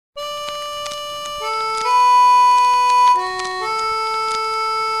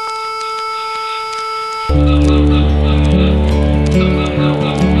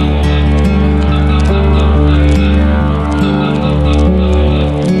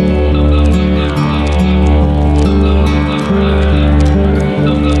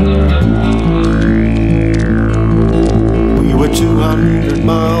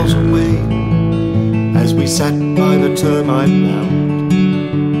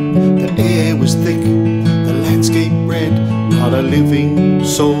not a living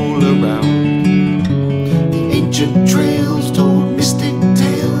soul around. The ancient trails told mystic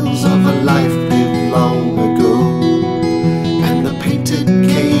tales of a life lived long ago, and the painted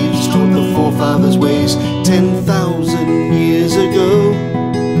caves told the forefathers' ways 10,000 years ago.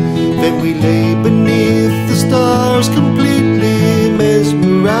 Then we lay beneath the stars, completely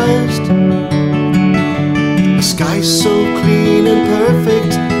mesmerized. A sky so clean and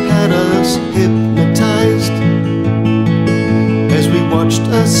perfect had us hypnotized, as we watched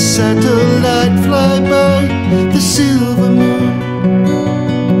a satellite fly by the silver moon.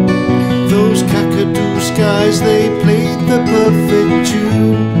 Those Kakadu skies, they played the perfect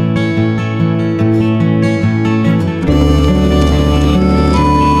tune.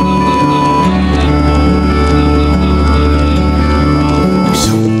 We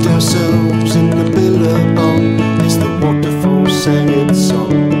soaked ourselves in the billabong as the waterfall sang its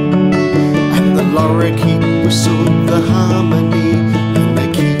song, and the lorikeet whistled the harmony in the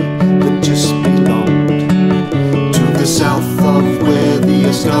key that just belonged to the south of where the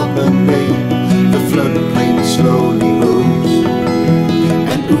escarpment lay. The floodplain slowly rose,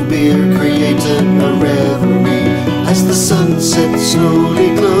 and Ubir created a reverie as the sunset slowly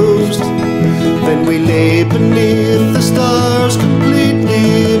closed. Then we lay beneath the stars,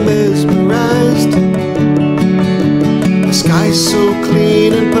 completely mesmerized. The sky so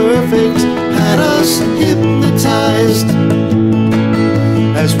clean and perfect had us hypnotized,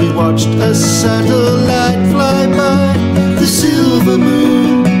 as we watched a satellite fly by the silver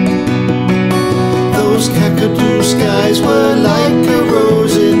moon. Those Kakadu skies were like a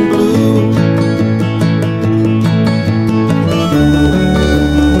rose in bloom.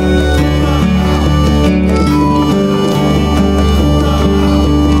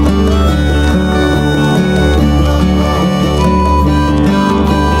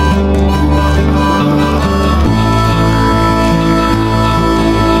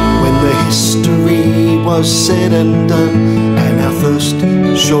 Was said and done, and our thirst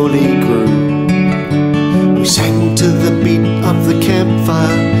surely grew. We sang to the beat of the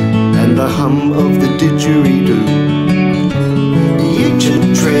campfire and the hum of the didgeridoo. The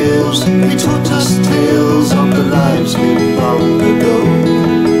ancient trails, they taught us tales of the lives lived long ago,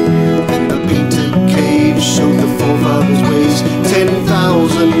 and the painted caves showed the forefathers' ways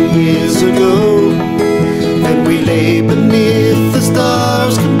 10,000 years ago. And we lay beneath the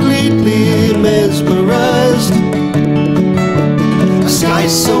stars, completely mesmerized. A sky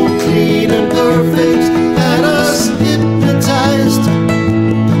so clean and perfect had us hypnotized,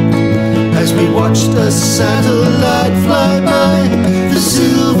 as we watched a satellite fly by the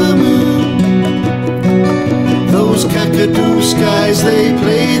silver moon. Those Kakadu skies, they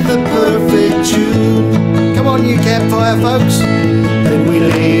played the perfect tune. Come on, you campfire folks. Then we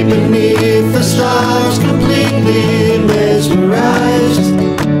lay beneath the stars, completely mesmerized.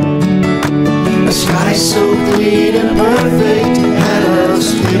 A sky so clean and perfect had us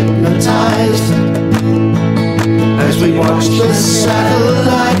hypnotized, as we watched the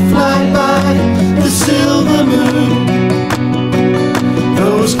satellite fly by the silver moon.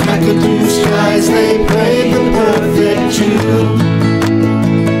 Those Kakadu skies, they played the perfect tune.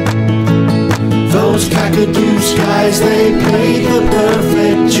 Those Kakadu skies, they played the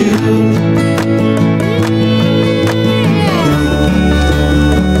perfect